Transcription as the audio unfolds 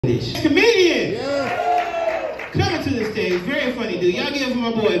Comedian! Yeah. Coming to the stage, very funny dude. Y'all give him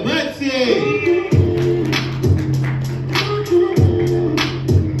my boy Budsy.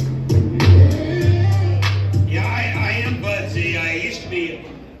 Yeah, I am Budsy. I used to be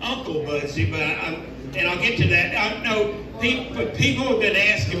Uncle Budsy, but and I'll get to that. I know people have been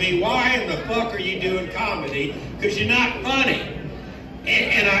asking me, why in the fuck are you doing comedy? Because you're not funny.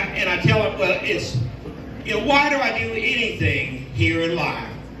 And I tell them, well, it's, why do I do anything here in life?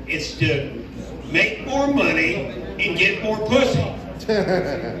 It's to make more money and get more pussy.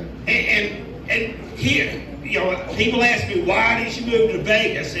 and here, people ask me, why did you move to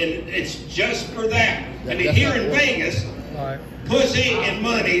Vegas? And it's just for that. I mean, here in Vegas, pussy and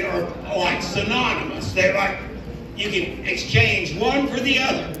money are like synonymous. They're like, you can exchange one for the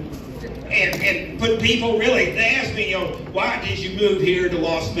other. But people really, they ask me, why did you move here to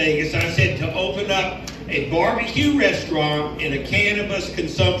Las Vegas? And I said, to open up a barbecue restaurant and a cannabis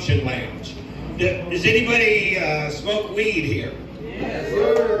consumption lounge. Does anybody smoke weed here? Yes,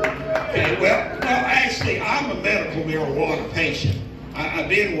 sir. Okay, well, actually, I'm a medical marijuana patient. I've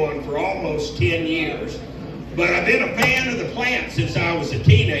been one for almost 10 years. But I've been a fan of the plant since I was a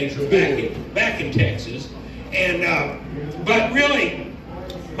teenager back in Texas. And, but really,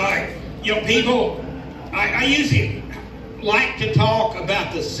 people, I usually like to talk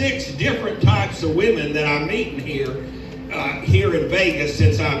about the 6 different types of women that I'm meeting here in Vegas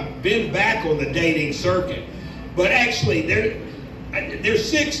since I've been back on the dating circuit. But actually, there's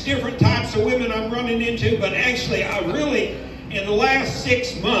 6 different types of women I'm running into, but actually, in the last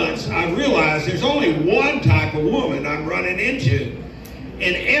 6 months, I realized there's only one type of woman I'm running into.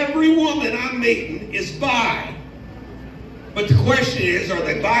 And every woman I'm meeting is bi. But the question is, are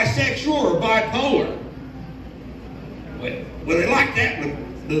they bisexual or bipolar? Well, they like that with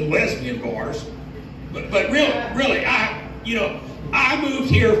the lesbian bars. But really, I moved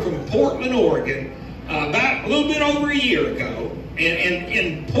here from Portland, Oregon, about a little bit over a year ago. And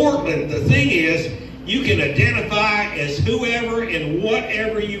in Portland, the thing is, you can identify as whoever and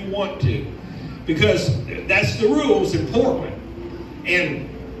whatever you want to, because that's the rules in Portland. And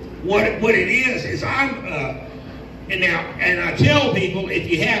what it is and I tell people, if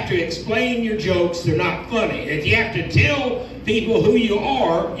you have to explain your jokes, they're not funny. If you have to tell people who you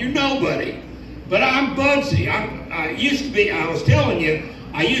are, you're nobody. But I'm Budsy. I was telling you,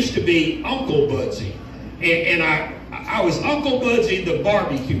 I used to be Uncle Budsy. And I was Uncle Budsy, the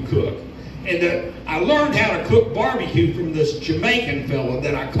barbecue cook. And I learned how to cook barbecue from this Jamaican fellow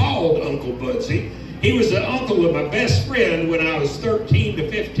that I called Uncle Budsy. He was the uncle of my best friend when I was 13 to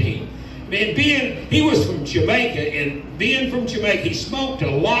 15. And he was from Jamaica, and being from Jamaica, he smoked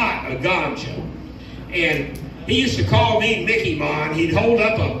a lot of ganja. And he used to call me Mickey Mon. He'd hold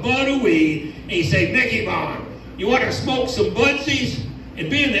up a bud of weed, and he'd say, Mickey Mon, you want to smoke some Budsies? And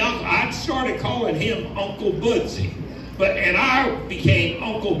being the uncle, I started calling him Uncle Budsy. And I became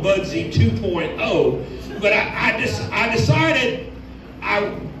Uncle Budsy 2.0. But I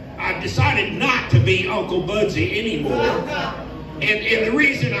decided not to be Uncle Budsy anymore. And the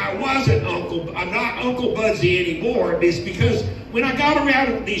reason I'm not Uncle Budsy anymore is because when I got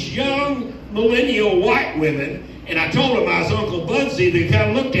around these young millennial white women and I told them I was Uncle Budsy, they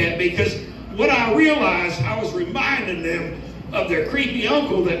kind of looked at me, because what I realized, I was reminding them of their creepy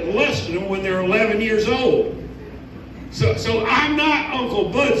uncle that molested them when they were 11 years old. So I'm not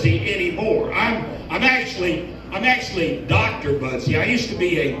Uncle Budsy anymore. I'm actually Dr. Budsy. I used to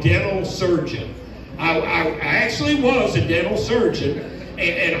be a dental surgeon. I actually was a dental surgeon,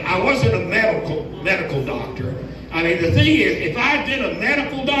 and I wasn't a medical doctor. I mean, the thing is, if I'd been a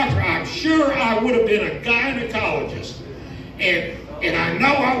medical doctor, I'm sure I would have been a gynecologist. And I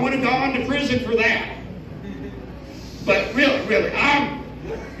know I would have gone to prison for that. But really,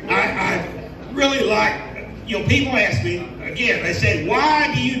 I really like, people ask me, again, they say,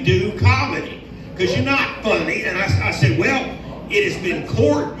 why do you do comedy? Because you're not funny. And I said, well, it has been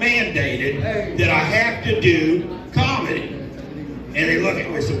court mandated that I have to do comedy. And they look at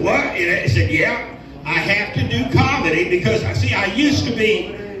me and say, what? And I said, yeah, I have to do comedy because, I used to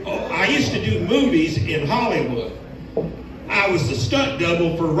do movies in Hollywood. I was the stunt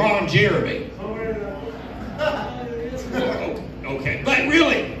double for Ron Jeremy. Okay, but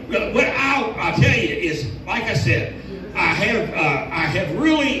really, what I'll tell you is, like I said, I have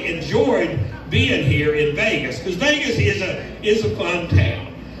really enjoyed being here in Vegas, because Vegas is a fun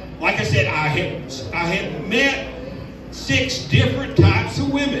town. Like I said, I have met 6 different types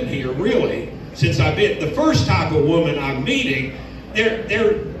of women here, really, since I've been. The first type of woman I'm meeting,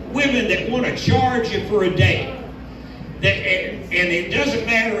 they're women that want to charge you for a date. And it doesn't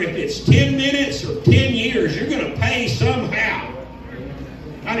matter if it's 10 minutes or 10 years, you're going to pay somehow.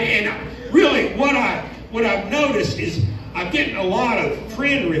 And really, what I've noticed is I'm getting a lot of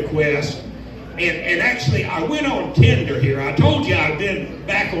friend requests. And actually, I went on Tinder here. I told you I've been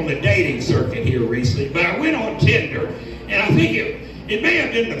back on the dating circuit here recently, but I went on Tinder, and I think it may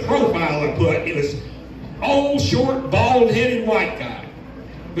have been the profile I put. It was old, short, bald-headed white guy.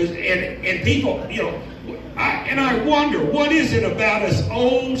 And people, you know, I wonder, what is it about us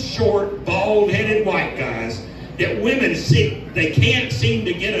old, short, bald-headed white guys that women see they can't seem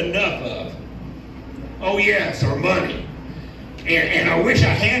to get enough of? Oh, yeah, it's our money. And I wish I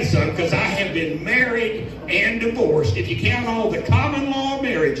had some, because I have been married and divorced, if you count all the common law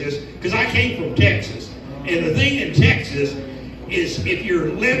marriages, because I came from Texas. And the thing in Texas is, if you're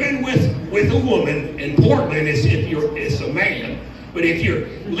living with a woman, in Portland it's a man, but if you're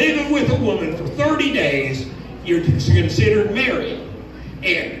living with a woman for 30 days, you're considered married.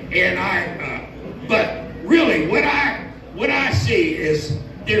 But really, what I see is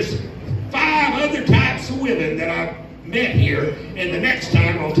there's 5 other types of women that I've met here, and the next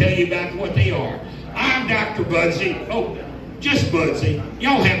time I'll tell you about what they are. I'm Dr. Budsy. Oh, just Budsy.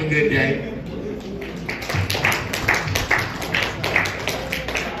 Y'all have a good day.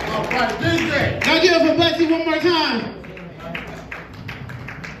 All right, DJ. Now give it for Budsy one more time.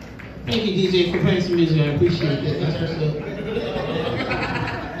 Thank you, DJ, for playing some music. I appreciate it. That's what's up.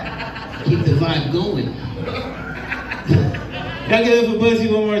 Keep the vibe going. Y'all give it for Budsy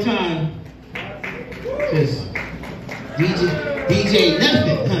one more time. Just DJ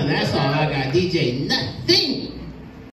nothing, huh? That's all I got. DJ nothing.